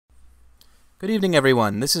Good evening,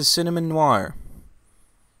 everyone. This is Cinnamon Noir.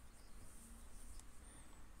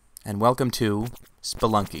 And welcome to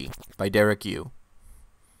Spelunky by Derek Yu.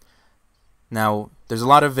 Now, there's a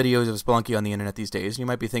lot of videos of Spelunky on the internet these days, and you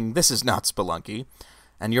might be thinking, this is not Spelunky.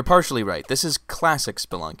 And you're partially right. This is classic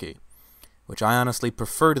Spelunky, which I honestly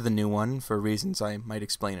prefer to the new one for reasons I might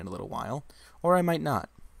explain in a little while, or I might not.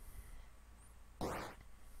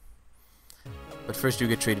 But first you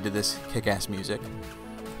get treated to this kick-ass music.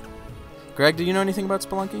 Greg, do you know anything about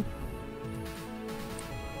Spelunky?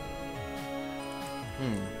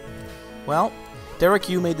 Well, Derek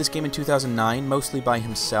Yu made this game in 2009, mostly by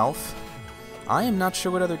himself. I am not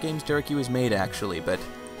sure what other games Derek Yu has made, actually, but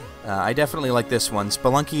I definitely like this one.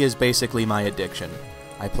 Spelunky is basically my addiction.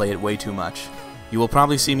 I play it way too much. You will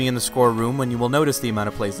probably see me in the score room when you will notice the amount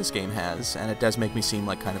of plays this game has, and it does make me seem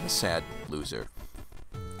like kind of a sad loser.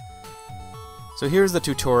 So here's the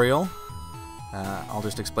tutorial. I'll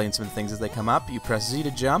just explain some of the things as they come up. You press Z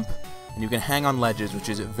to jump, and you can hang on ledges, which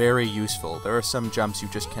is very useful. There are some jumps you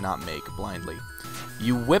just cannot make blindly.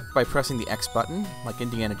 You whip by pressing the X button, like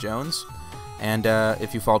Indiana Jones, and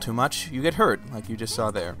if you fall too much, you get hurt, like you just saw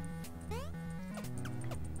there.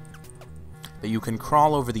 But you can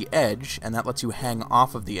crawl over the edge, and that lets you hang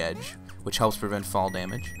off of the edge, which helps prevent fall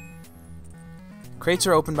damage. Crates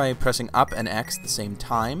are opened by pressing up and X at the same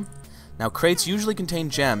time. Now, crates usually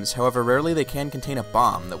contain gems, however rarely they can contain a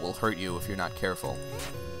bomb that will hurt you if you're not careful.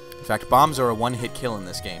 In fact, bombs are a one-hit kill in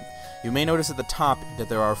this game. You may notice at the top that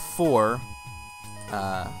there are 4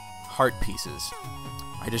 heart pieces.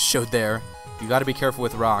 I just showed there. You gotta be careful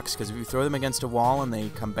with rocks, because if you throw them against a wall and they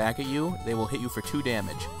come back at you, they will hit you for 2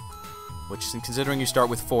 damage. Which, considering you start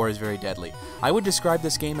with 4, is very deadly. I would describe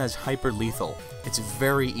this game as hyper-lethal. It's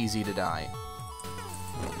very easy to die.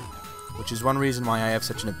 Which is one reason why I have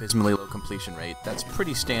such an abysmally low completion rate. That's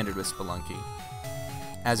pretty standard with Spelunky.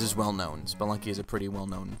 As is well known. Spelunky is a pretty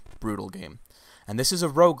well-known, brutal game. And this is a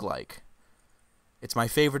roguelike. It's my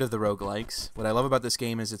favorite of the roguelikes. What I love about this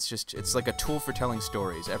game is it's like a tool for telling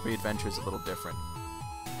stories. Every adventure is a little different.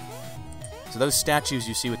 So those statues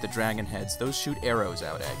you see with the dragon heads, those shoot arrows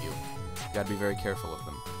out at you. You gotta be very careful of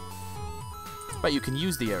them. But you can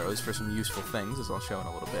use the arrows for some useful things, as I'll show in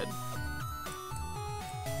a little bit.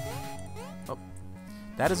 Oh,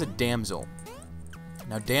 that is a damsel.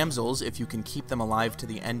 Now damsels, if you can keep them alive to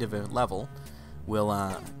the end of a level,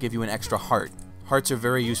 will give you an extra heart. Hearts are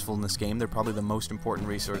very useful in this game. They're probably the most important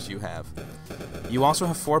resource you have. You also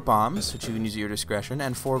have 4 bombs, which you can use at your discretion,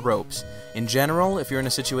 and 4 ropes. In general, if you're in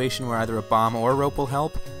a situation where either a bomb or a rope will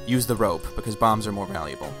help, use the rope, because bombs are more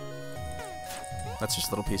valuable. That's just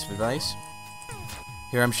a little piece of advice.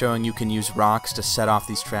 Here I'm showing you can use rocks to set off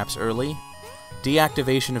these traps early.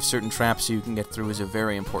 Deactivation of certain traps so you can get through is a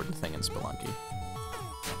very important thing in Spelunky.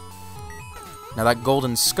 Now that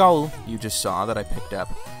golden skull you just saw that I picked up,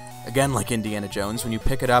 again like Indiana Jones, when you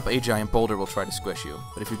pick it up, a giant boulder will try to squish you.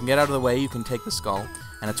 But if you can get out of the way, you can take the skull,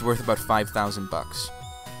 and it's worth about 5,000 bucks.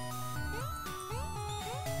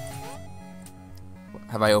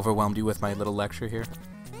 Have I overwhelmed you with my little lecture here?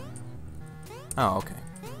 Oh, okay.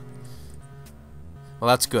 Well,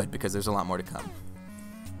 that's good, because there's a lot more to come.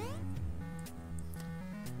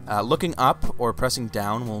 Looking up or pressing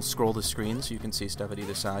down will scroll the screen so you can see stuff at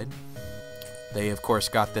either side. They, of course,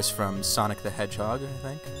 got this from Sonic the Hedgehog, I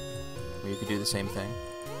think, where you could do the same thing.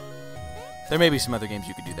 There may be some other games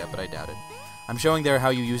you could do that, but I doubt it. I'm showing there how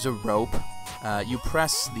you use a rope. You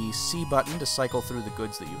press the C button to cycle through the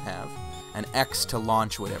goods that you have, and X to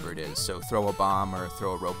launch whatever it is, so throw a bomb or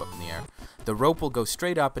throw a rope up in the air. The rope will go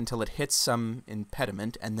straight up until it hits some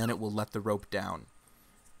impediment, and then it will let the rope down.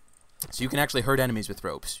 So you can actually hurt enemies with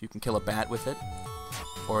ropes. You can kill a bat with it,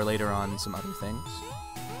 or later on some other things.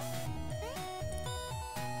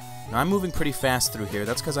 Now I'm moving pretty fast through here.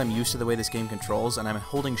 That's because I'm used to the way this game controls, and I'm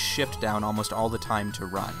holding shift down almost all the time to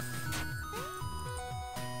run.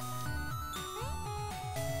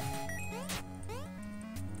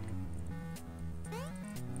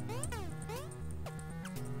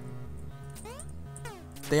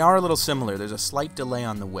 They are a little similar. There's a slight delay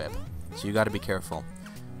on the whip, so you gotta be careful.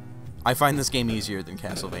 I find this game easier than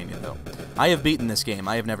Castlevania, though. I have beaten this game.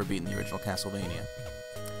 I have never beaten the original Castlevania.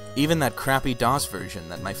 Even that crappy DOS version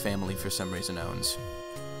that my family for some reason owns.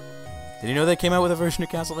 Did you know they came out with a version of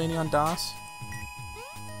Castlevania on DOS?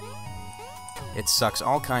 It sucks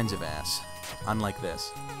all kinds of ass. Unlike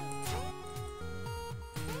this.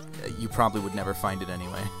 You probably would never find it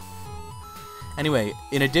anyway. Anyway,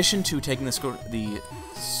 in addition to taking the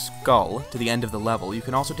skull to the end of the level, you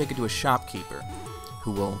can also take it to a shopkeeper, who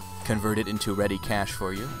will convert it into ready cash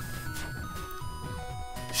for you.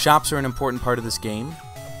 Shops are an important part of this game.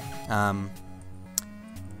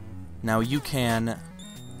 Now you can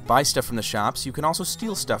buy stuff from the shops. You can also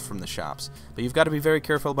steal stuff from the shops. But you've got to be very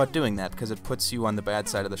careful about doing that because it puts you on the bad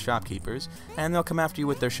side of the shopkeepers, and they'll come after you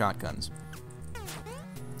with their shotguns.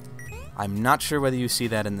 I'm not sure whether you see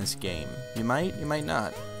that in this game. You might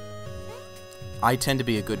not. I tend to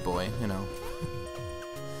be a good boy, you know.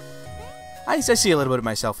 I see a little bit of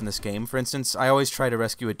myself in this game. For instance, I always try to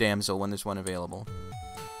rescue a damsel when there's one available.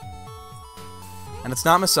 And it's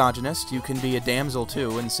not misogynist. You can be a damsel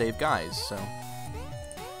too and save guys, so...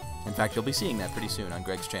 In fact, you'll be seeing that pretty soon on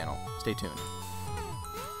Greg's channel. Stay tuned.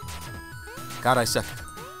 God, I suck.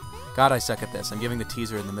 God, I suck at this. I'm giving the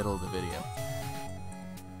teaser in the middle of the video.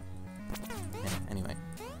 Yeah, anyway.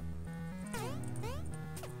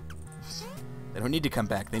 They don't need to come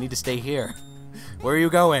back. They need to stay here. Where are you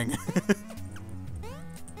going?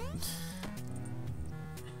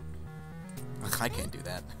 I can't do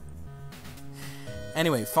that.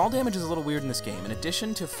 Anyway, fall damage is a little weird in this game. In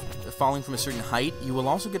addition to falling from a certain height, you will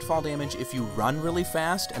also get fall damage if you run really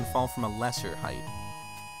fast and fall from a lesser height.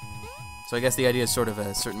 So I guess the idea is sort of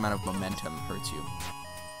a certain amount of momentum hurts you.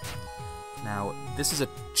 Now, this is a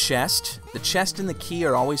chest. The chest and the key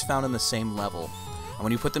are always found on the same level. And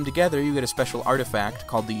when you put them together, you get a special artifact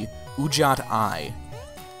called the Ujat Eye,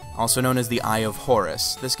 also known as the Eye of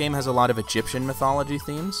Horus. This game has a lot of Egyptian mythology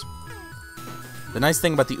themes. The nice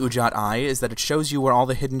thing about the Ujat Eye is that it shows you where all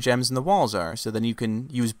the hidden gems in the walls are, so then you can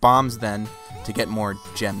use bombs then to get more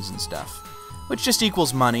gems and stuff. Which just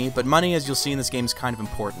equals money, but money, as you'll see in this game, is kind of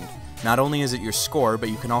important. Not only is it your score, but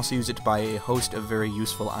you can also use it to buy a host of very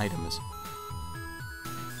useful items.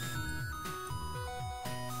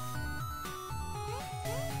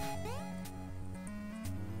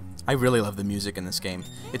 I really love the music in this game.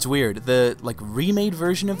 It's weird. The remade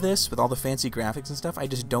version of this with all the fancy graphics and stuff, I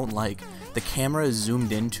just don't like. The camera is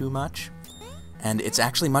zoomed in too much, and it's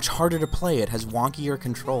actually much harder to play. It has wonkier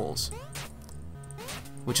controls,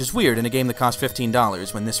 which is weird in a game that cost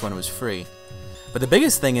 $15 when this one was free. But the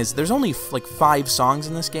biggest thing is there's only like 5 songs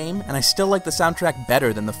in this game, and I still like the soundtrack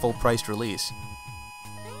better than the full-priced release.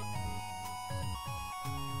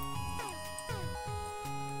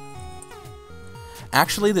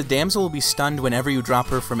 Actually, the damsel will be stunned whenever you drop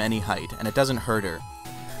her from any height, and it doesn't hurt her.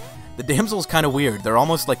 The damsel's kind of weird. They're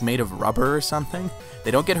almost like made of rubber or something.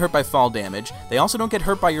 They don't get hurt by fall damage. They also don't get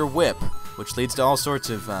hurt by your whip, which leads to all sorts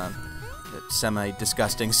of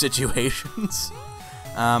semi-disgusting situations.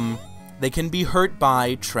 They can be hurt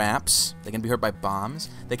by traps. They can be hurt by bombs.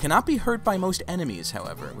 They cannot be hurt by most enemies,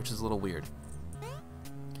 however, which is a little weird.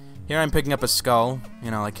 Here I'm picking up a skull,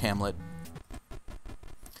 you know, like Hamlet.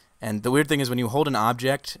 And the weird thing is when you hold an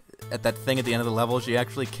object at that thing at the end of the level, she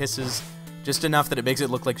actually kisses just enough that it makes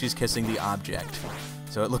it look like she's kissing the object.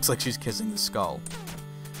 So it looks like she's kissing the skull.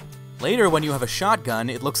 Later, when you have a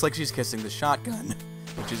shotgun, it looks like she's kissing the shotgun,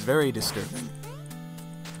 which is very disturbing.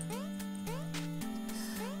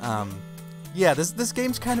 Yeah, this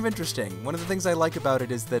game's kind of interesting. One of the things I like about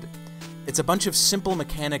it is that it's a bunch of simple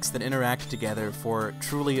mechanics that interact together for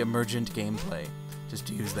truly emergent gameplay, just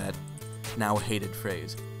to use that now hated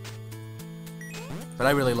phrase. But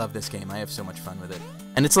I really love this game. I have so much fun with it.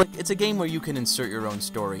 And it's a game where you can insert your own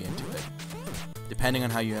story into it, depending on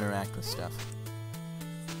how you interact with stuff.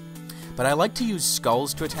 But I like to use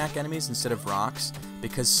skulls to attack enemies instead of rocks,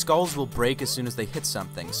 because skulls will break as soon as they hit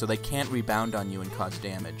something, so they can't rebound on you and cause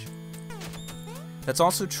damage. That's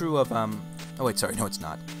also true of, oh wait, sorry, no it's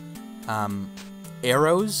not.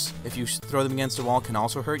 Arrows, if you throw them against a wall, can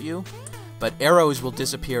also hurt you, but arrows will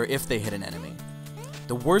disappear if they hit an enemy.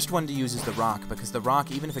 The worst one to use is the rock, because the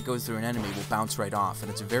rock, even if it goes through an enemy, will bounce right off,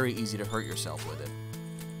 and it's very easy to hurt yourself with it.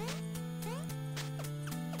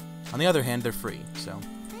 On the other hand, they're free, so...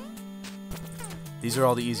 These are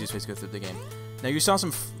all the easiest ways to go through the game. Now, you saw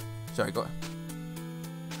some... Sorry, go ahead.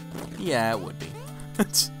 Yeah, it would be.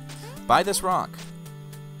 Buy this rock.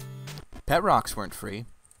 Pet rocks weren't free.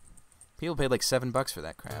 People paid like $7 for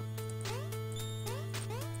that crap.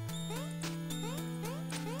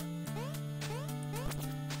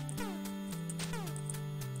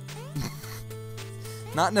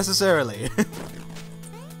 Not necessarily.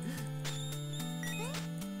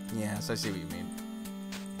 Yes, I see what you mean.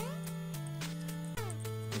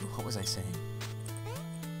 Ooh, what was I saying?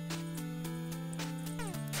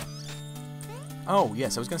 Oh,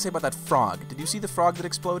 yes, I was going to say about that frog. Did you see the frog that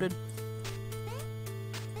exploded?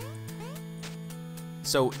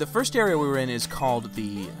 So, the first area we were in is called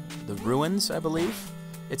the ruins, I believe.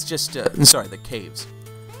 It's just, sorry, the caves.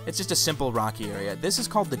 It's just a simple rocky area. This is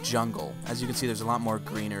called the jungle. As you can see, there's a lot more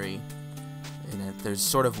greenery in it. There's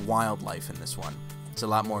sort of wildlife in this one. It's a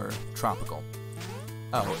lot more tropical.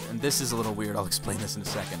 Oh, and this is a little weird. I'll explain this in a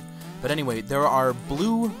second. But anyway, there are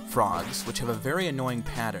blue frogs, which have a very annoying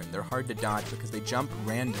pattern. They're hard to dodge because they jump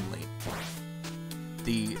randomly.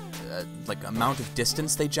 The like amount of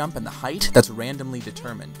distance they jump and the height, that's randomly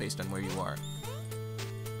determined based on where you are.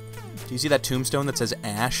 Do you see that tombstone that says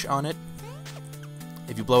Ash on it?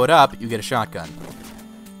 If you blow it up, you get a shotgun.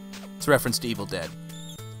 It's a reference to Evil Dead.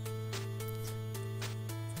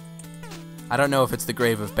 I don't know if it's the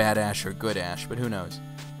grave of Bad Ash or Good Ash, but who knows?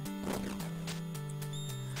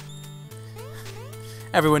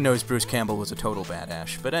 Everyone knows Bruce Campbell was a total Bad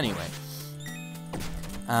Ash, but anyway.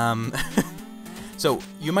 So,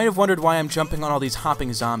 you might have wondered why I'm jumping on all these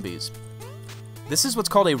hopping zombies. This is what's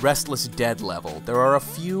called a Restless Dead level. There are a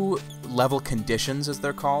few level conditions, as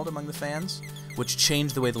they're called among the fans, which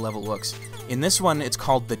change the way the level looks. In this one, it's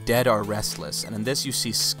called The Dead Are Restless, and in this you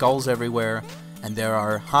see skulls everywhere, and there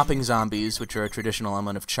are hopping zombies, which are a traditional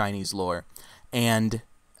element of Chinese lore, and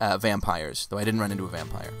vampires, though I didn't run into a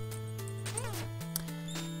vampire.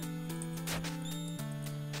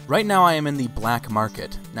 Right now I am in the Black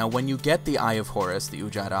Market. Now when you get the Eye of Horus, the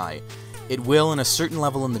Ujad Eye, it will, in a certain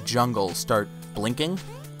level in the jungle, start blinking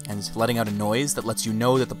and letting out a noise that lets you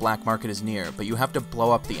know that the Black Market is near, but you have to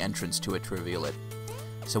blow up the entrance to it to reveal it.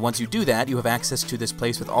 So once you do that, you have access to this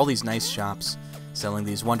place with all these nice shops, selling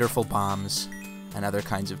these wonderful bombs and other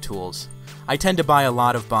kinds of tools. I tend to buy a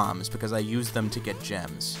lot of bombs because I use them to get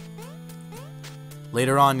gems.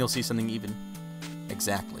 Later on, you'll see something even...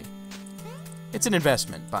 Exactly. It's an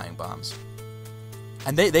investment, buying bombs.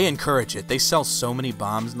 And they encourage it. They sell so many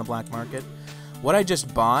bombs in the black market. What I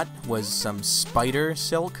just bought was some spider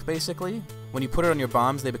silk, basically. When you put it on your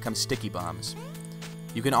bombs, they become sticky bombs.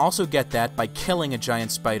 You can also get that by killing a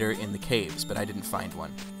giant spider in the caves, but I didn't find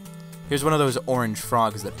one. Here's one of those orange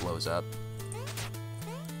frogs that blows up.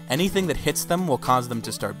 Anything that hits them will cause them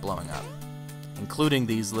to start blowing up, including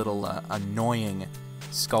these little annoying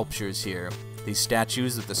sculptures here. These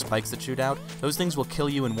statues with the spikes that shoot out, those things will kill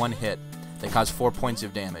you in one hit. They cause 4 points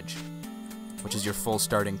of damage, which is your full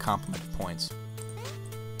starting complement of points.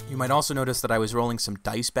 You might also notice that I was rolling some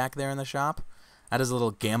dice back there in the shop. That is a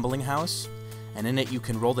little gambling house, and in it you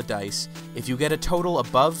can roll the dice. If you get a total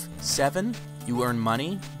above 7, you earn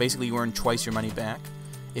money. Basically, you earn twice your money back.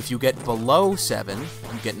 If you get below 7,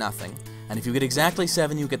 you get nothing. And if you get exactly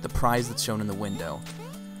 7, you get the prize that's shown in the window.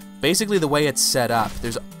 Basically, the way it's set up,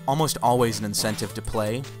 there's almost always an incentive to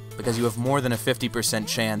play, because you have more than a 50%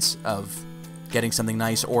 chance of getting something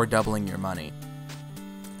nice or doubling your money.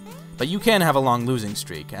 But you can have a long losing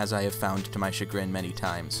streak, as I have found to my chagrin many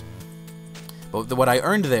times. But what I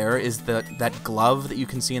earned there is that glove that you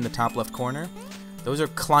can see in the top left corner. Those are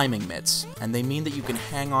climbing mitts, and they mean that you can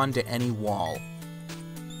hang on to any wall,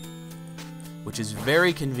 which is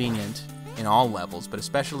very convenient in all levels, but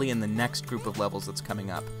especially in the next group of levels that's coming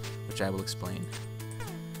up, which I will explain.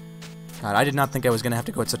 God, I did not think I was going to have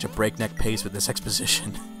to go at such a breakneck pace with this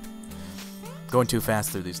exposition. Going too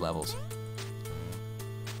fast through these levels.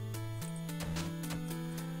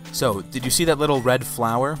 So, did you see that little red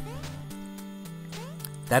flower?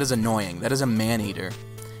 That is annoying. That is a man-eater.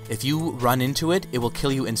 If you run into it, it will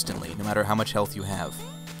kill you instantly, no matter how much health you have.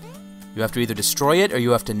 You have to either destroy it, or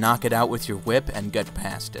you have to knock it out with your whip and get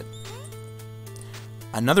past it.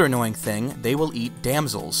 Another annoying thing, they will eat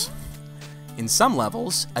damsels. In some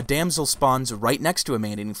levels, a damsel spawns right next to a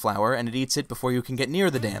man-eating flower, and it eats it before you can get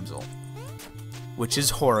near the damsel. Which is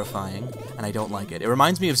horrifying, and I don't like it. It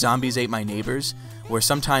reminds me of Zombies Ate My Neighbors, where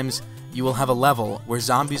sometimes you will have a level where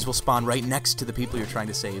zombies will spawn right next to the people you're trying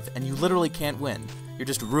to save, and you literally can't win. You're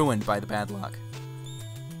just ruined by the bad luck.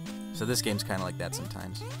 So this game's kind of like that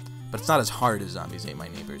sometimes. But it's not as hard as Zombies Ate My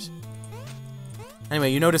Neighbors.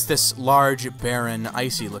 Anyway, you notice this large, barren,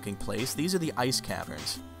 icy-looking place. These are the ice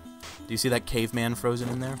caverns. Do you see that caveman frozen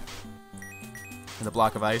in there? In the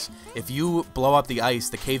block of ice? If you blow up the ice,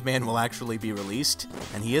 the caveman will actually be released,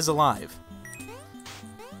 and he is alive.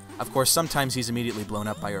 Of course, sometimes he's immediately blown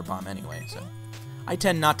up by your bomb anyway, so... I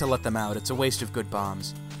tend not to let them out. It's a waste of good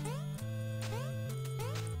bombs.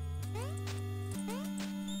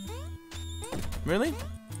 Really?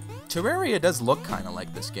 Terraria does look kind of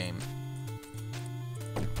like this game.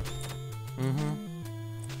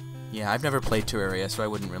 Yeah, I've never played Terraria, so I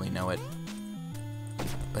wouldn't really know it.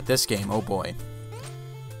 But this game, oh boy.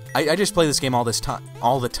 I just play this game all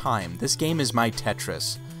the time. This game is my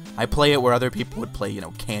Tetris. I play it where other people would play, you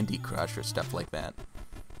know, Candy Crush or stuff like that.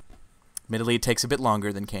 Admittedly, it takes a bit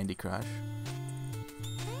longer than Candy Crush.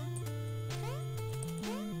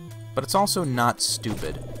 But it's also not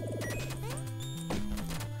stupid.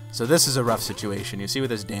 So this is a rough situation. You see where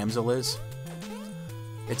this damsel is?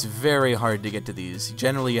 It's very hard to get to these.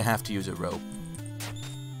 Generally, you have to use a rope.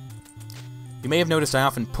 You may have noticed I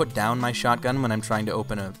often put down my shotgun when I'm trying to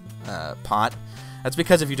open a pot. That's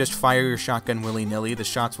because if you just fire your shotgun willy-nilly, the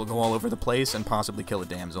shots will go all over the place and possibly kill a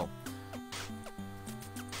damsel.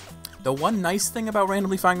 The one nice thing about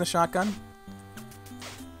randomly firing the shotgun...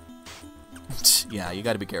 yeah, you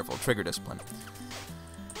gotta be careful. Trigger discipline.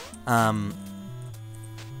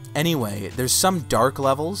 Anyway, there's some dark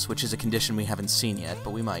levels, which is a condition we haven't seen yet,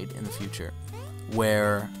 but we might in the future,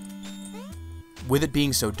 where, with it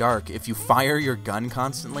being so dark, if you fire your gun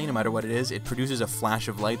constantly, no matter what it is, it produces a flash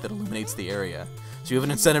of light that illuminates the area. So you have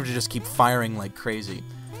an incentive to just keep firing like crazy,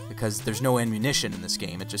 because there's no ammunition in this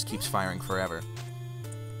game, it just keeps firing forever.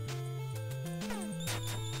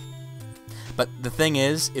 But the thing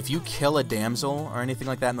is, if you kill a damsel or anything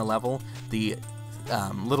like that in the level, the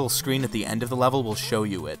little screen at the end of the level will show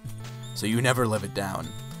you it. So you never live it down.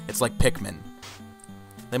 It's like Pikmin.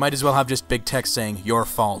 They might as well have just big text saying, "Your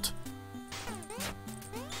fault."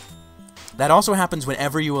 That also happens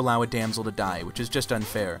whenever you allow a damsel to die, which is just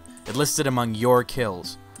unfair. It lists it among your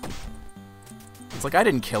kills. It's like, I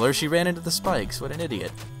didn't kill her, she ran into the spikes. What an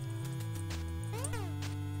idiot.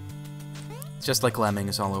 It's just like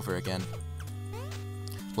Lemmings all over again.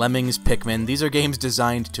 Lemmings, Pikmin, these are games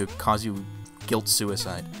designed to cause you guilt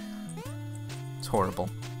suicide. It's horrible.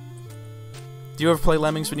 Do you ever play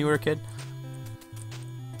Lemmings when you were a kid?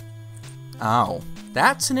 Oh,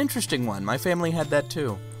 that's an interesting one. My family had that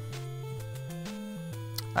too.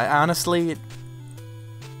 I honestly...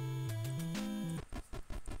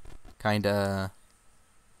 kinda...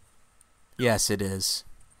 yes, it is.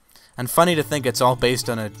 And funny to think it's all based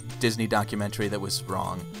on a Disney documentary that was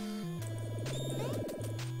wrong.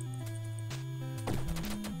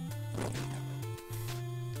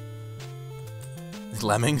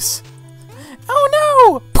 Lemmings?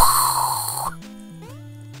 Oh no!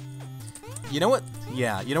 You know what?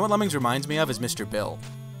 Yeah, you know what Lemmings reminds me of is Mr. Bill.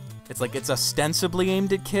 It's like it's ostensibly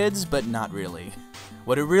aimed at kids, but not really.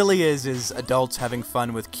 What it really is adults having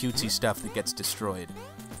fun with cutesy stuff that gets destroyed.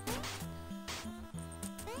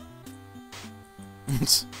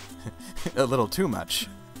 A little too much.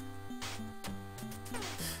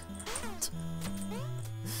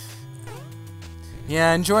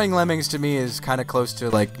 Yeah, enjoying Lemmings to me is kind of close to,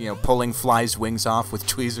 like, you know, pulling flies' wings off with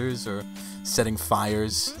tweezers or setting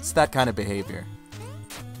fires. It's that kind of behavior.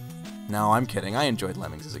 No, I'm kidding. I enjoyed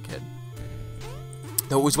Lemmings as a kid.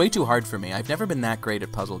 Though it was way too hard for me. I've never been that great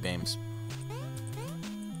at puzzle games.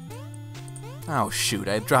 Oh, shoot.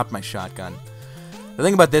 I dropped my shotgun. The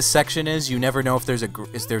thing about this section is you never know if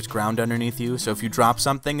there's ground underneath you, so if you drop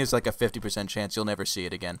something, there's like a 50% chance you'll never see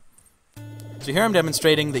it again. So here I'm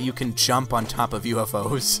demonstrating that you can jump on top of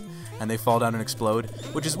UFOs, and they fall down and explode,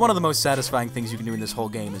 which is one of the most satisfying things you can do in this whole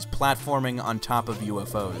game, is platforming on top of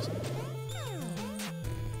UFOs.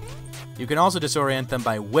 You can also disorient them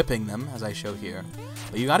by whipping them, as I show here,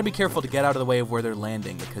 but you gotta be careful to get out of the way of where they're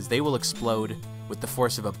landing, because they will explode with the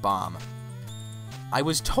force of a bomb. I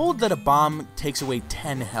was told that a bomb takes away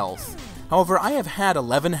 10 health. However, I have had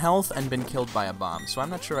 11 health and been killed by a bomb, so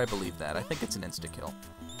I'm not sure I believe that. I think it's an insta-kill.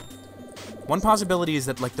 One possibility is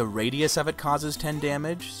that, like, the radius of it causes 10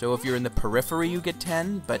 damage, so if you're in the periphery you get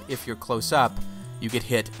 10, but if you're close up, you get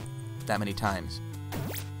hit that many times.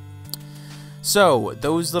 So,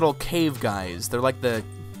 those little cave guys, they're like the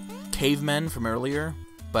cavemen from earlier,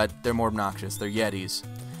 but they're more obnoxious. They're Yetis.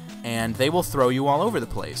 And they will throw you all over the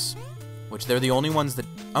place, which they're the only ones that...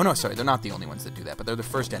 oh no, sorry, they're not the only ones that do that, but they're the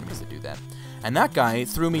first enemies that do that. And that guy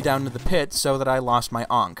threw me down into the pit so that I lost my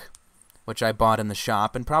Ankh, which I bought in the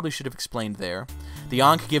shop, and probably should have explained there. The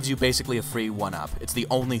Ankh gives you basically a free 1-up. It's the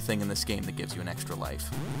only thing in this game that gives you an extra life.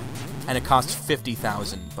 And it costs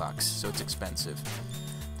 50,000 bucks, so it's expensive.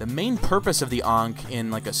 The main purpose of the Ankh in,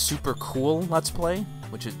 like, a super cool Let's Play,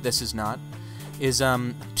 which this is not, is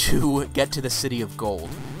to get to the City of Gold.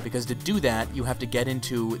 Because to do that, you have to get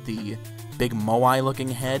into the big Moai-looking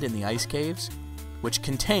head in the ice caves, which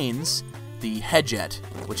contains the Hedjet,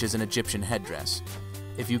 which is an Egyptian headdress.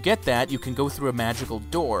 If you get that, you can go through a magical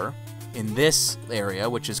door in this area,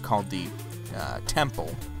 which is called the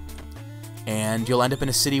temple, and you'll end up in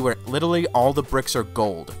a city where literally all the bricks are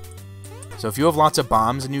gold. So if you have lots of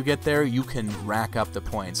bombs and you get there, you can rack up the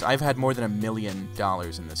points. I've had more than $1 million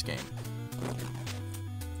in this game.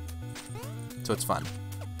 So it's fun.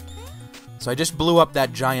 So I just blew up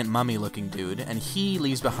that giant mummy-looking dude, and he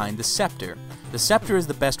leaves behind the scepter. The scepter is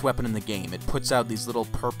the best weapon in the game. It puts out these little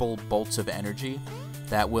purple bolts of energy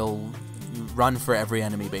that will run for every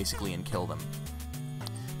enemy, basically, and kill them.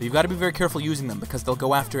 But you've got to be very careful using them, because they'll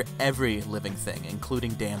go after every living thing,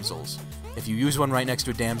 including damsels. If you use one right next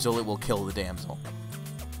to a damsel, it will kill the damsel.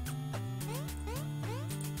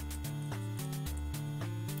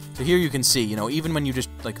 So So here you can see, you know, even when you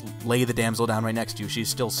just, like, lay the damsel down right next to you, she's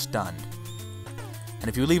still stunned. And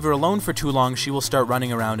if you leave her alone for too long, she will start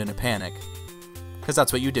running around in a panic. Because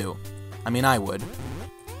that's what you do. I mean, I would.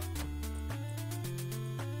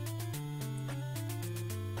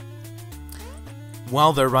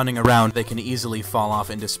 While they're running around, they can easily fall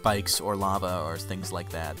off into spikes or lava or things like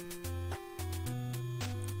that.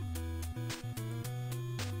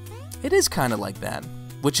 It is kind of like that,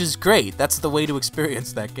 which is great. That's the way to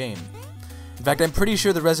experience that game. In fact, I'm pretty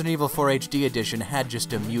sure the Resident Evil 4 HD edition had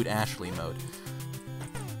just a mute Ashley mode.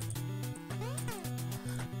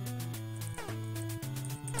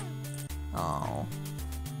 Oh.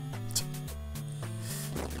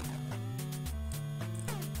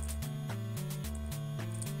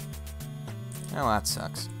 Well, that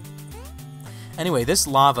sucks. Anyway, this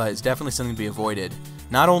lava is definitely something to be avoided.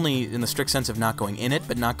 Not only in the strict sense of not going in it,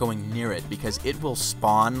 but not going near it, because it will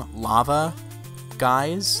spawn lava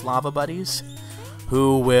guys, lava buddies,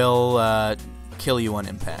 who will kill you on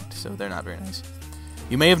impact, so they're not very nice.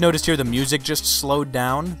 You may have noticed here the music just slowed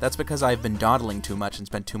down. That's because I've been dawdling too much and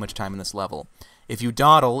spent too much time in this level. If you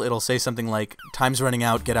dawdle, it'll say something like, "Time's running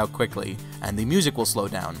out, get out quickly," and the music will slow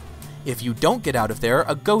down. If you don't get out of there,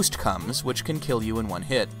 a ghost comes, which can kill you in one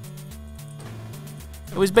hit.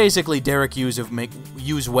 It was basically Derek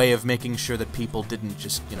Hughes' way of making sure that people didn't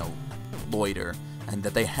just, you know, loiter, and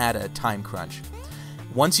that they had a time crunch.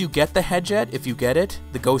 Once you get the Hedjet, if you get it,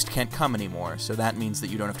 the ghost can't come anymore, so that means that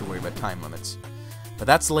you don't have to worry about time limits. But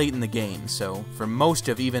that's late in the game, so for most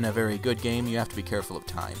of even a very good game, you have to be careful of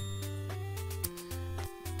time.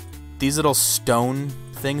 These little stone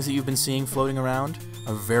things that you've been seeing floating around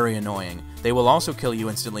are very annoying. They will also kill you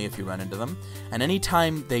instantly if you run into them, and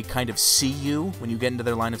anytime they kind of see you when you get into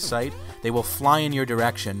their line of sight, they will fly in your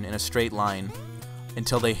direction in a straight line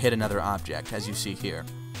until they hit another object, as you see here.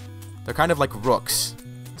 They're kind of like rooks,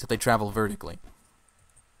 except they travel vertically.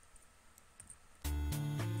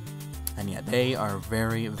 And yeah, they are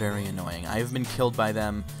very, very annoying. I've been killed by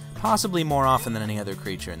them possibly more often than any other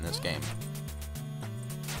creature in this game.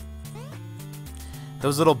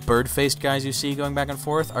 Those little bird-faced guys you see going back and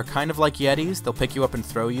forth are kind of like Yetis. They'll pick you up and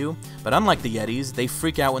throw you, but unlike the Yetis, they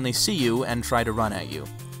freak out when they see you and try to run at you.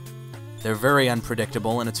 They're very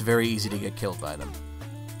unpredictable, and it's very easy to get killed by them.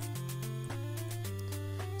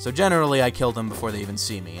 So generally, I kill them before they even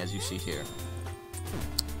see me, as you see here.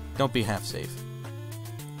 Don't be half safe.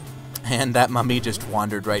 And that mummy just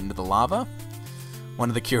wandered right into the lava. One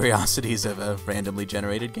of the curiosities of a randomly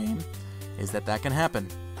generated game is that that can happen.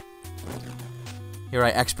 Here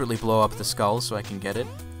I expertly blow up the skulls so I can get it.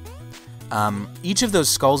 Each of those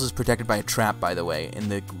skulls is protected by a trap, by the way. In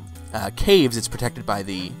the caves, it's protected by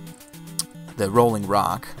the rolling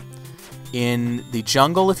rock. In the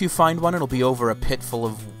jungle, if you find one, it'll be over a pit full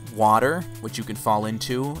of water, which you can fall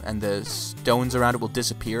into, and the stones around it will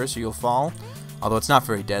disappear, so you'll fall. Although it's not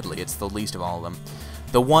very deadly, it's the least of all of them.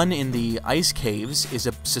 The one in the ice caves is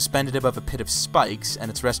suspended above a pit of spikes,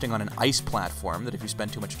 and it's resting on an ice platform that if you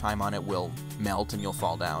spend too much time on it will melt and you'll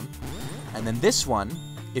fall down. And then this one,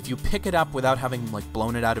 if you pick it up without having like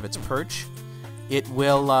blown it out of its perch, it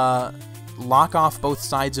will lock off both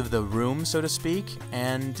sides of the room, so to speak,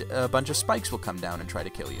 and a bunch of spikes will come down and try to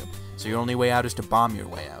kill you. So your only way out is to bomb your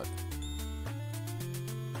way out.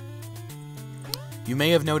 You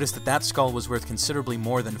may have noticed that that skull was worth considerably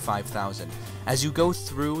more than 5,000. As you go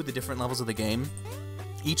through the different levels of the game,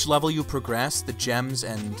 each level you progress, the gems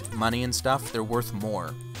and money and stuff, they're worth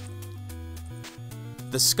more.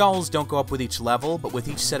 The skulls don't go up with each level, but with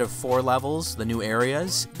each set of 4 levels, the new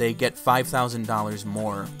areas, they get $5,000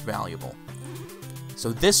 more valuable.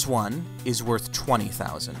 So this one is worth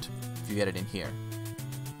 20,000 if you get it in here.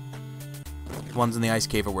 The ones in the ice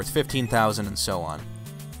cave are worth 15,000 and so on.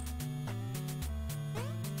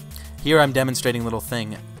 Here I'm demonstrating a little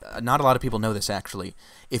thing. Not a lot of people know this, actually.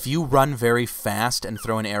 If you run very fast and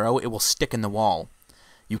throw an arrow, it will stick in the wall.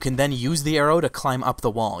 You can then use the arrow to climb up the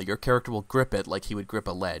wall. Your character will grip it like he would grip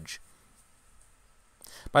a ledge.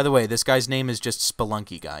 By the way, this guy's name is just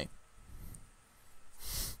Spelunky Guy.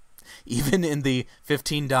 Even in the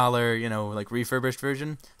 $15, you know, like refurbished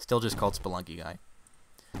version, still just called Spelunky Guy.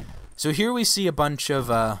 So here we see a bunch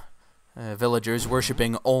of villagers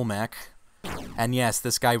worshipping Olmec. And yes,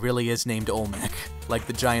 this guy really is named Olmec, like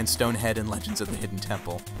the giant stone head in Legends of the Hidden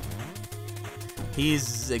Temple.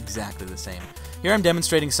 He's exactly the same. Here I'm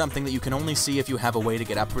demonstrating something that you can only see if you have a way to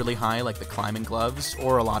get up really high, like the climbing gloves,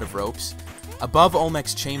 or a lot of ropes. Above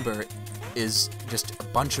Olmec's chamber is just a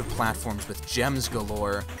bunch of platforms with gems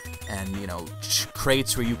galore, and, you know,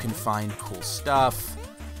 crates where you can find cool stuff.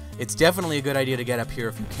 It's definitely a good idea to get up here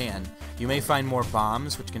if you can. You may find more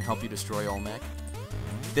bombs, which can help you destroy Olmec.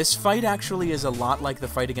 This fight actually is a lot like the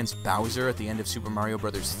fight against Bowser at the end of Super Mario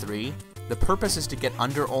Bros. 3. The purpose is to get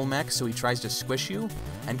under Olmec so he tries to squish you,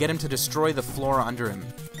 and get him to destroy the floor under him,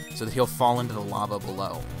 so that he'll fall into the lava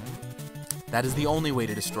below. That is the only way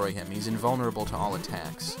to destroy him. He's invulnerable to all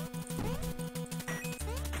attacks.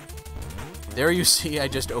 There you see I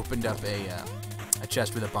just opened up a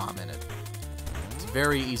chest with a bomb in it. It's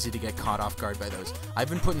very easy to get caught off guard by those. I've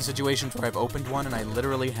been put in situations where I've opened one and I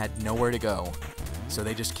literally had nowhere to go, so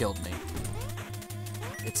they just killed me.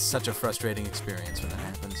 It's such a frustrating experience when that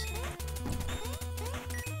happens.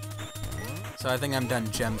 So I think I'm done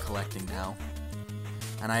gem collecting now.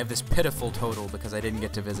 And I have this pitiful total because I didn't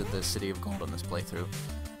get to visit the City of Gold on this playthrough.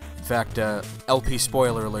 In fact, LP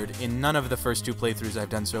spoiler alert, in none of the first 2 playthroughs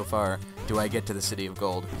I've done so far do I get to the City of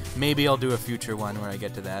Gold. Maybe I'll do a future one where I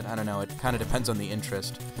get to that. I don't know, it kind of depends on the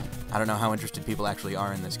interest. I don't know how interested people actually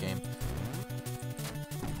are in this game.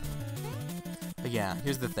 But yeah,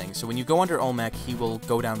 here's the thing. So when you go under Olmec, he will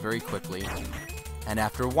go down very quickly. And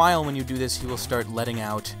after a while, when you do this, he will start letting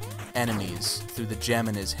out enemies through the gem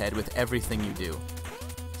in his head with everything you do.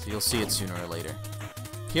 So you'll see it sooner or later.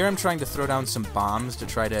 Here I'm trying to throw down some bombs to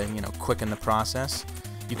try to, you know, quicken the process.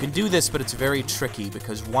 You can do this, but it's very tricky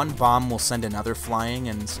because one bomb will send another flying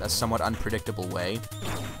in a somewhat unpredictable way.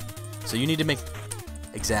 So you need to make...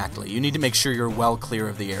 Exactly. You need to make sure you're well clear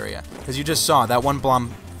of the area. Because you just saw, that one bomb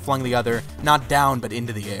flung the other, not down, but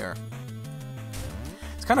into the air.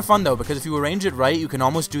 It's kind of fun, though, because if you arrange it right, you can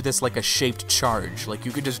almost do this like a shaped charge. Like,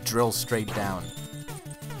 you could just drill straight down.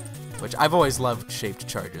 Which, I've always loved shaped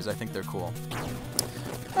charges. I think they're cool.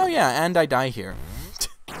 Oh yeah, and I die here.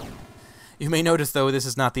 You may notice, though, this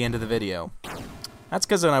is not the end of the video. That's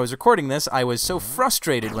because when I was recording this, I was so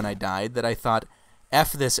frustrated when I died that I thought,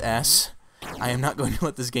 F this S, I am not going to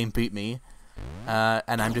let this game beat me,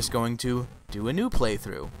 and I'm just going to do a new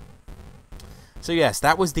playthrough. So yes,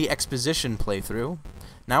 that was the exposition playthrough.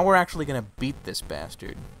 Now we're actually going to beat this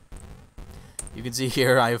bastard. You can see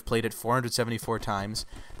here I have played it 474 times.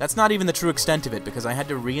 That's not even the true extent of it, because I had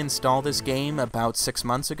to reinstall this game about 6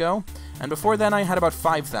 months ago, and before then I had about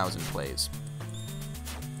 5,000 plays.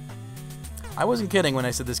 I wasn't kidding when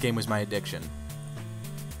I said this game was my addiction.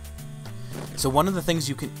 So one of the things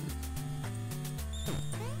you can...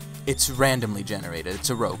 It's randomly generated.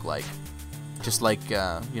 It's a roguelike. Just like,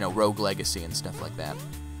 you know, Rogue Legacy and stuff like that.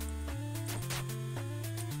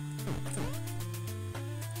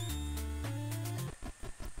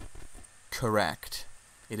 Correct.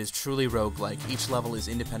 It is truly roguelike. Each level is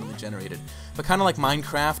independently generated. But kind of like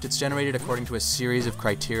Minecraft, it's generated according to a series of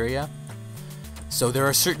criteria. So there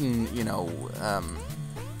are certain, you know,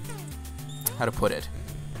 how to put it?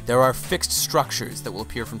 There are fixed structures that will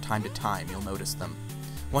appear from time to time. You'll notice them.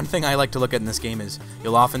 One thing I like to look at in this game is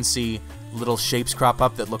you'll often see little shapes crop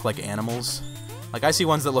up that look like animals. Like, I see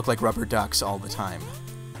ones that look like rubber ducks all the time.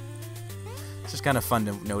 It's just kind of fun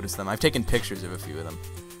to notice them. I've taken pictures of a few of them.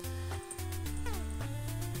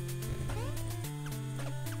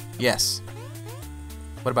 Yes.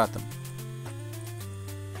 What about them?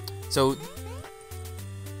 So,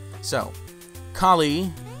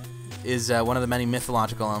 Kali is one of the many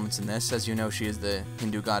mythological elements in this. As you know, she is the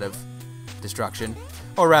Hindu god of destruction.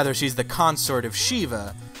 Or rather, she's the consort of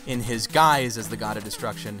Shiva in his guise as the god of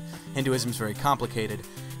destruction. Hinduism's very complicated.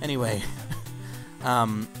 Anyway,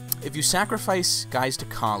 if you sacrifice guys to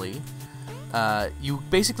Kali, you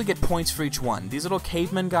basically get points for each one. These little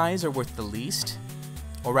caveman guys are worth the least.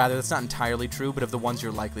 Or rather, that's not entirely true, but of the ones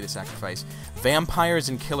you're likely to sacrifice. Vampires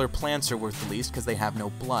and killer plants are worth the least because they have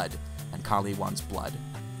no blood, and Kali wants blood.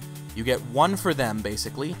 You get 1 for them,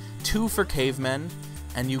 basically, 2 for cavemen,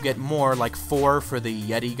 and you get more, like 4 for the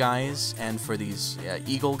Yeti guys and for these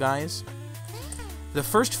eagle guys. The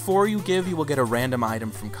first 4 you give, you will get a random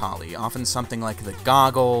item from Kali, often something like the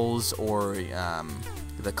goggles, or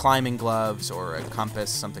the climbing gloves, or a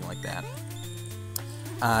compass, something like that.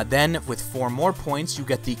 Then, with 4 more points, you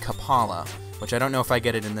get the Kapala, which I don't know if I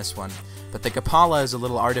get it in this one, but the Kapala is a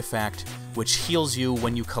little artifact which heals you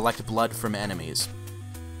when you collect blood from enemies.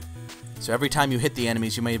 So every time you hit the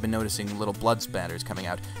enemies, you may have been noticing little blood spatters coming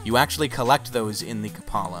out. You actually collect those in the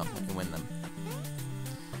Kapala when you win them.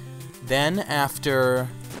 Then, after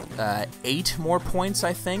 8 more points,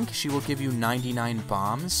 I think, she will give you 99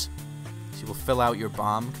 bombs. She will fill out your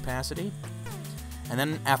bomb capacity. And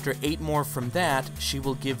then after 8 more from that, she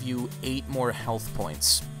will give you 8 more health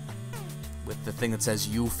points with the thing that says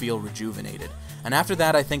you feel rejuvenated. And after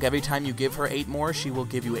that, I think every time you give her 8 more, she will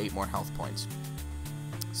give you 8 more health points.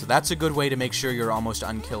 So that's a good way to make sure you're almost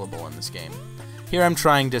unkillable in this game. Here I'm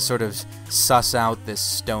trying to sort of suss out this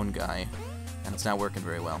stone guy, and it's not working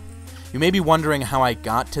very well. You may be wondering how I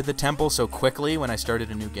got to the temple so quickly when I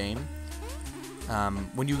started a new game.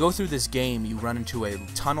 When you go through this game, you run into a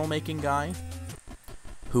tunnel-making guy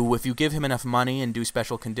who, if you give him enough money and do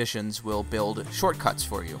special conditions, will build shortcuts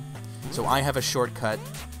for you. So I have a shortcut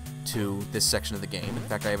to this section of the game. In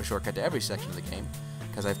fact, I have a shortcut to every section of the game,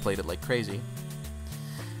 because I've played it like crazy.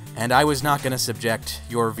 And I was not going to subject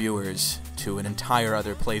your viewers to an entire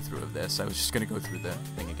other playthrough of this. I was just going to go through the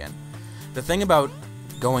thing again. The thing about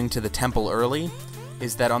going to the temple early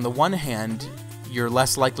is that on the one hand, you're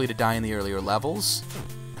less likely to die in the earlier levels,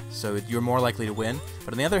 so you're more likely to win,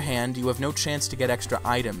 but on the other hand, you have no chance to get extra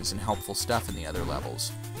items and helpful stuff in the other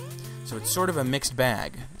levels. So it's sort of a mixed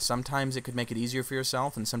bag. Sometimes it could make it easier for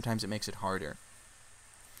yourself, and sometimes it makes it harder.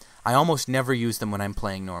 I almost never use them when I'm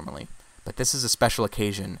playing normally, but this is a special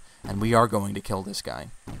occasion, and we are going to kill this guy.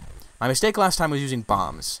 My mistake last time was using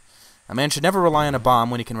bombs. A man should never rely on a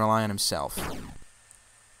bomb when he can rely on himself.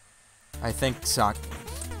 I think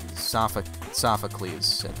Sophocles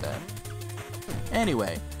said that.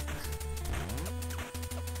 Anyway.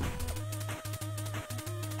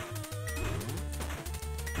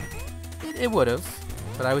 It would have,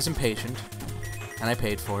 but I was impatient, and I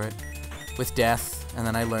paid for it. With death, and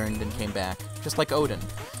then I learned and came back. Just like Odin.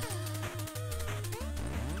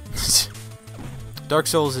 Dark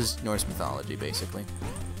Souls is Norse mythology, basically.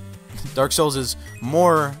 Dark Souls is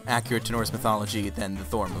more accurate to Norse mythology than the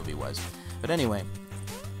Thor movie was. But anyway.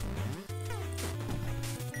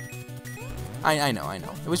 I know.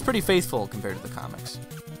 It was pretty faithful compared to the comics.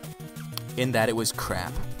 In that it was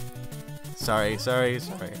crap. Sorry.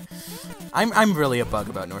 I'm really a bug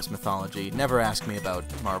about Norse mythology. Never ask me about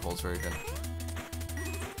Marvel's version.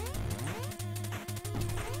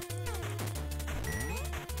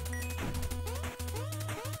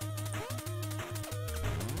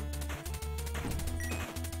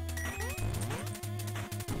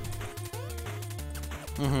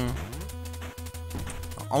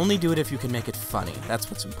 Only do it if you can make it funny. That's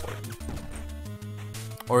what's important.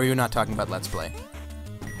 Or you're not talking about Let's Play.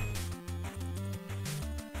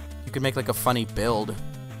 You could make like a funny build.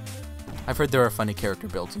 I've heard there are funny character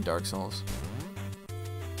builds in Dark Souls.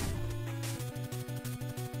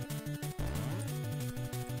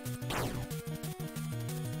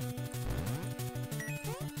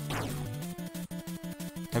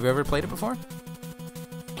 Have you ever played it before?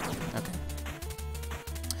 Okay.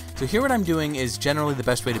 So here what I'm doing is generally the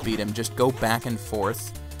best way to beat him. Just go back and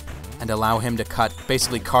forth and allow him to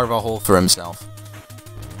basically carve a hole for himself.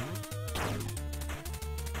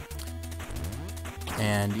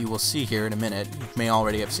 And you will see here in a minute, you may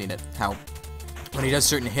already have seen it, how when he does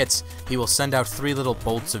certain hits, he will send out 3 little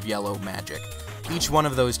bolts of yellow magic. Each one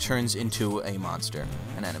of those turns into a monster,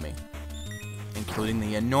 an enemy. Including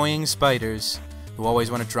the annoying spiders, who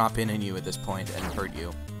always want to drop in on you at this point and hurt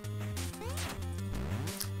you.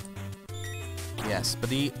 Yes, but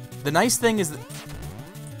the nice thing is that...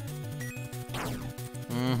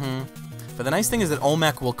 But the nice thing is that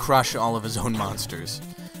Olmec will crush all of his own monsters.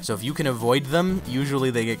 So if you can avoid them, usually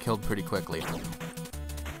they get killed pretty quickly.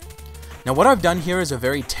 Now what I've done here is a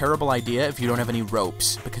very terrible idea if you don't have any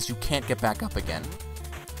ropes, because you can't get back up again.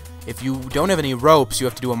 If you don't have any ropes, you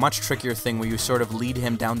have to do a much trickier thing where you sort of lead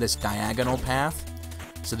him down this diagonal path,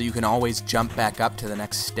 so that you can always jump back up to the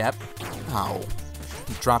next step. Ow.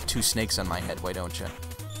 Drop 2 snakes on my head, why don't you?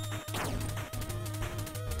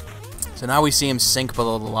 So now we see him sink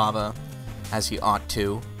below the lava, as he ought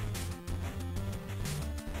to.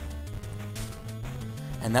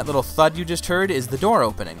 And that little thud you just heard is the door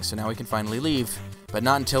opening, so now we can finally leave. But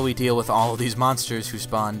not until we deal with all of these monsters who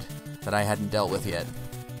spawned that I hadn't dealt with yet.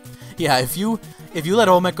 Yeah, if you let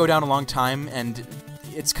Olmec go down a long time, and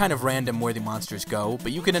it's kind of random where the monsters go,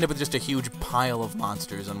 but you can end up with just a huge pile of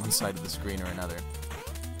monsters on one side of the screen or another.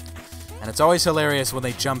 And it's always hilarious when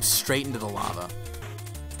they jump straight into the lava.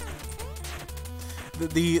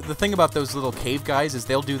 The thing about those little cave guys is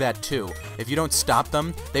they'll do that too. If you don't stop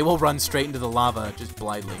them, they will run straight into the lava just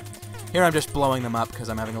blindly. Here I'm just blowing them up because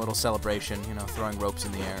I'm having a little celebration, you know, throwing ropes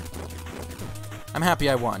in the air. I'm happy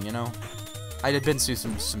I won, you know. I had been through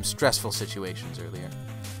some stressful situations earlier.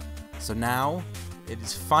 So now, it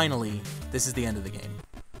is finally, this is the end of the game.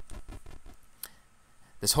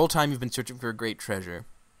 This whole time you've been searching for a great treasure.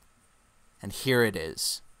 And here it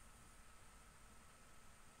is.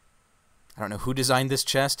 I don't know who designed this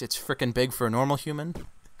chest. It's frickin' big for a normal human.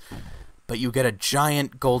 But you get a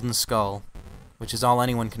giant golden skull, which is all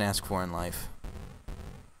anyone can ask for in life.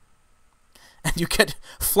 And you get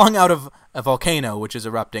flung out of a volcano, which is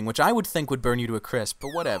erupting, which I would think would burn you to a crisp,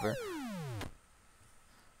 but whatever.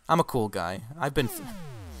 I'm a cool guy.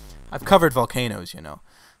 I've covered volcanoes, you know.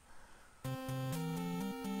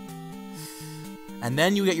 And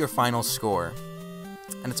then you get your final score.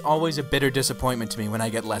 And it's always a bitter disappointment to me when I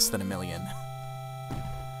get less than 1,000,000.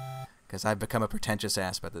 Because I've become a pretentious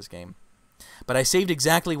ass about this game. But I saved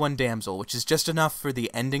exactly 1 damsel, which is just enough for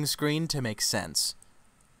the ending screen to make sense.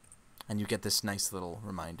 And you get this nice little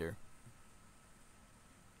reminder.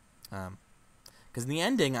 Because in the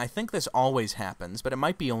ending, I think this always happens, but it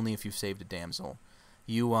might be only if you've saved a damsel.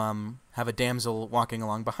 You have a damsel walking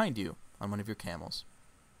along behind you on one of your camels.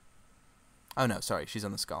 Oh no, sorry, she's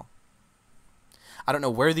on the skull. I don't know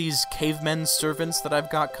where these cavemen servants that I've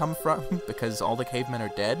got come from, because all the cavemen are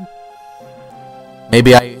dead.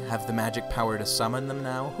 Maybe I have the magic power to summon them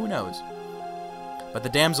now, who knows. But the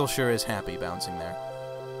damsel sure is happy bouncing there.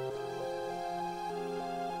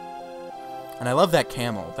 And I love that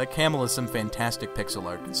camel. That camel is some fantastic pixel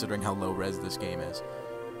art, considering how low-res this game is.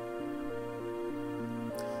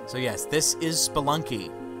 So yes, this is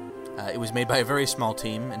Spelunky. It was made by a very small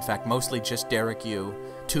team. In fact, mostly just Derek Yu.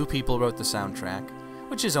 2 people wrote the soundtrack,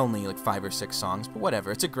 which is only like 5 or 6 songs, but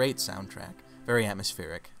whatever. It's a great soundtrack. Very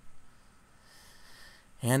atmospheric.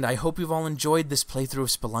 And I hope you've all enjoyed this playthrough of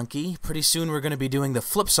Spelunky. Pretty soon we're going to be doing the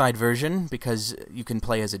flip side version, because you can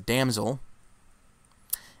play as a damsel.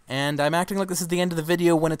 And I'm acting like this is the end of the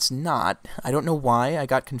video when it's not. I don't know why I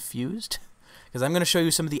got confused. Because I'm going to show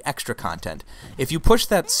you some of the extra content. If you push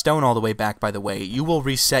that stone all the way back, by the way, you will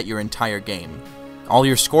reset your entire game. All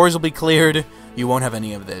your scores will be cleared. You won't have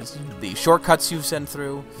any of the shortcuts you've sent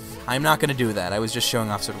through. I'm not going to do that. I was just showing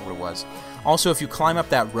off sort of what it was. Also, if you climb up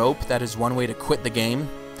that rope, that is one way to quit the game.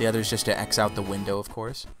 The other is just to X out the window, of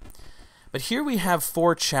course. But here we have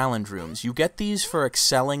 4 challenge rooms. You get these for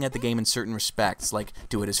excelling at the game in certain respects, like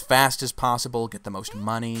do it as fast as possible, get the most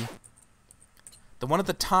money. The one at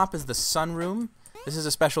the top is the sun room. This is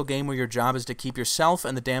a special game where your job is to keep yourself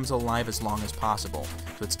and the damsel alive as long as possible,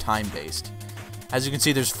 so it's time-based. As you can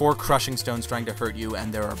see, there's 4 crushing stones trying to hurt you,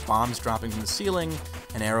 and there are bombs dropping from the ceiling,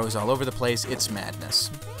 and arrows all over the place. It's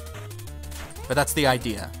madness. But that's the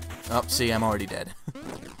idea. Oh, see, I'm already dead.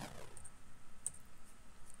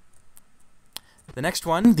 The next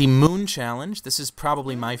one, the Moon Challenge. This is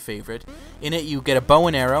probably my favorite. In it, you get a bow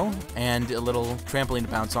and arrow and a little trampoline to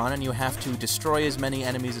bounce on, and you have to destroy as many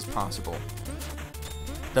enemies as possible.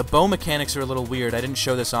 The bow mechanics are a little weird. I didn't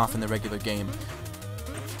show this off in the regular game.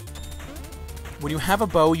 When you have a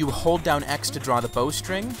bow, you hold down X to draw the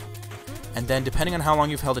bowstring, and then depending on how long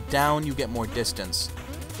you've held it down, you get more distance.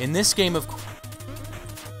 In this game, of course...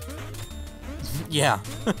 yeah.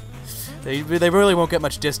 They really won't get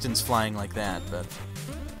much distance flying like that, but...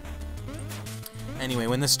 Anyway,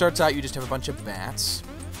 when this starts out, you just have a bunch of bats.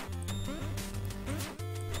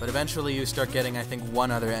 But eventually you start getting, I think,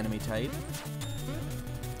 1 other enemy type.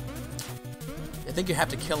 I think you have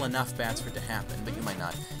to kill enough bats for it to happen, but you might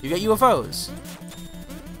not. You get UFOs!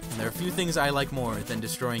 And there are a few things I like more than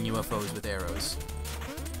destroying UFOs with arrows.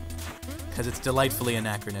 Because it's delightfully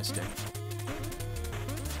anachronistic.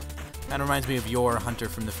 Kind of reminds me of your Hunter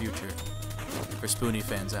from the Future. For Spoonie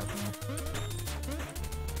fans out there.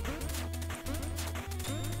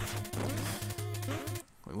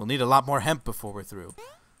 We'll need a lot more hemp before we're through.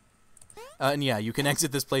 And yeah, you can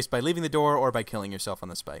exit this place by leaving the door or by killing yourself on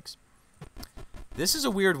the spikes. This is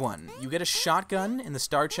a weird one. You get a shotgun in the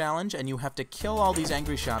Star Challenge, and you have to kill all these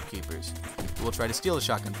angry shopkeepers who will try to steal the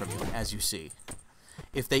shotgun from you, as you see.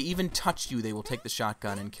 If they even touch you, they will take the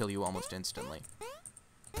shotgun and kill you almost instantly.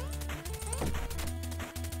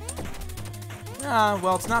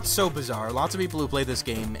 Well, it's not so bizarre. Lots of people who play this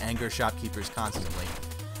game anger shopkeepers constantly.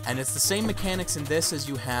 And it's the same mechanics in this as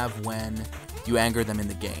you have when you anger them in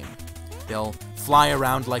the game. They'll fly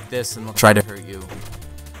around like this and they'll try to hurt you.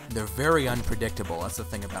 They're very unpredictable, that's the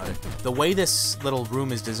thing about it. The way this little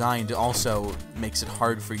room is designed also makes it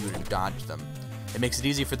hard for you to dodge them. It makes it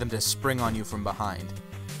easy for them to spring on you from behind.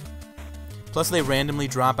 Plus they randomly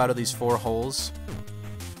drop out of these 4 holes.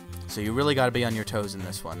 So you really gotta be on your toes in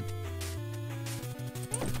this one.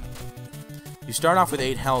 You start off with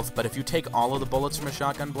 8 health, but if you take all of the bullets from a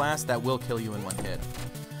shotgun blast, that will kill you in 1 hit.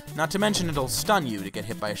 Not to mention it'll stun you to get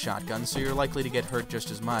hit by a shotgun, so you're likely to get hurt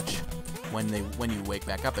just as much when you wake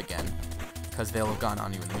back up again, because they'll have gone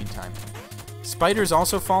on you in the meantime. Spiders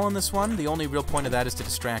also fall in this one. The only real point of that is to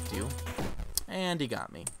distract you. And he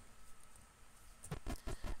got me.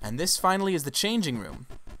 And this finally is the changing room.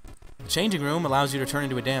 The changing room allows you to turn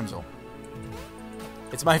into a damsel.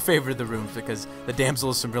 It's my favorite of the rooms because the damsel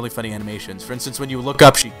has some really funny animations. For instance, when you look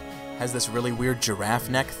up, she has this really weird giraffe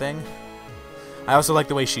neck thing. I also like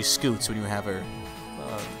the way she scoots when you have her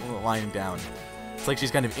lying down. It's like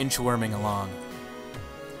she's kind of inchworming along.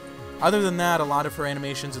 Other than that, a lot of her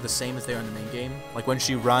animations are the same as they are in the main game. Like when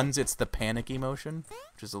she runs, it's the panicky motion,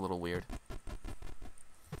 which is a little weird.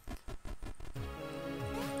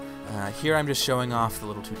 Here I'm just showing off the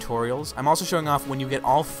little tutorials. I'm also showing off when you get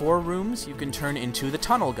all 4 rooms, you can turn into the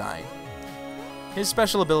tunnel guy. His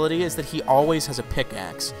special ability is that he always has a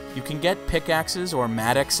pickaxe. You can get pickaxes, or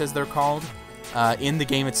mattocks as they're called, in the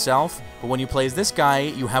game itself, but when you play as this guy,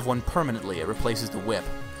 you have one permanently. It replaces the whip.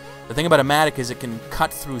 The thing about a mattock is it can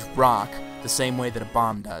cut through rock the same way that a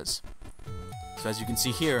bomb does. So as you can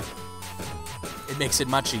see here, it makes it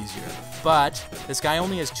much easier. But this guy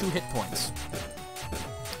only has 2 hit points,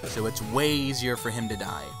 so it's way easier for him to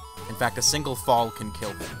die. In fact, a single fall can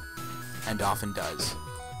kill him, and often does.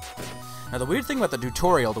 Now the weird thing about the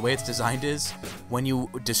tutorial, the way it's designed is, when you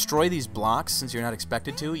destroy these blocks, since you're not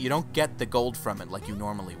expected to, you don't get the gold from it like you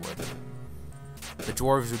normally would. The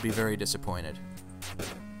dwarves would be very disappointed.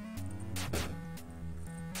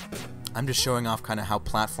 I'm just showing off kind of how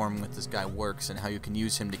platforming with this guy works and how you can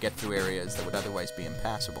use him to get through areas that would otherwise be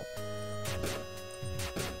impassable.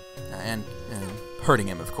 And hurting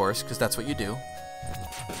him, of course, because that's what you do.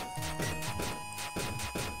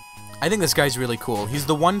 I think this guy's really cool. He's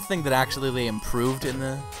the one thing that actually they improved in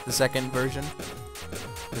the second version.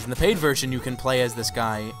 Because in the paid version, you can play as this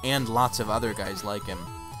guy and lots of other guys like him.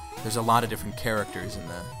 There's a lot of different characters in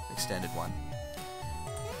the extended one.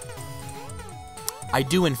 I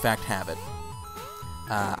do, in fact, have it.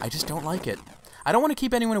 I just don't like it. I don't want to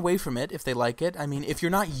keep anyone away from it if they like it. I mean, if you're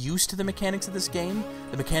not used to the mechanics of this game,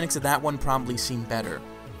 the mechanics of that one probably seem better.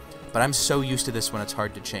 But I'm so used to this one, it's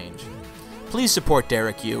hard to change. Please support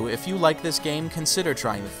Derek Yu. If you like this game, consider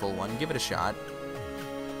trying the full one. Give it a shot.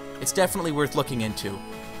 It's definitely worth looking into.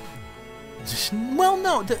 Well,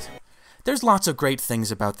 no, there's lots of great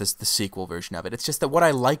things about the sequel version of it. It's just that what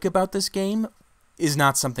I like about this game is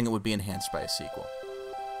not something that would be enhanced by a sequel.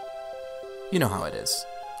 You know how it is.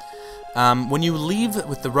 When you leave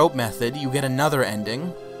with the rope method, you get another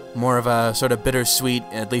ending. More of a sort of bittersweet,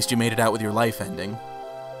 at least you made it out with your life ending.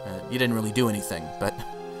 You didn't really do anything, but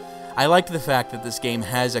I liked the fact that this game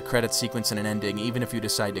has a credit sequence and an ending, even if you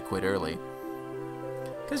decide to quit early.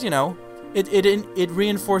 Because, you know, it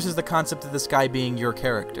reinforces the concept of this guy being your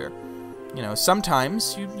character. You know,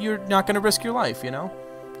 sometimes you're not going to risk your life, you know?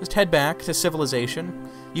 Just head back to civilization.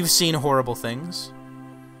 You've seen horrible things.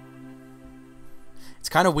 It's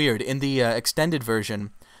kind of weird. In the extended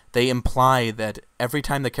version, they imply that every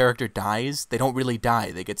time the character dies, they don't really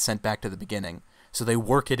die. They get sent back to the beginning. So they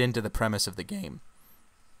work it into the premise of the game.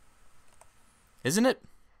 Isn't it?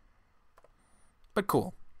 But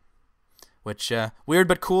cool. Which, weird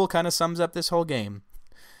but cool kind of sums up this whole game.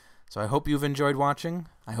 So I hope you've enjoyed watching.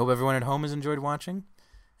 I hope everyone at home has enjoyed watching.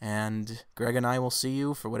 And Greg and I will see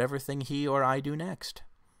you for whatever thing he or I do next.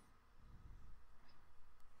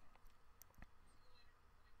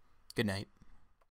 Good night.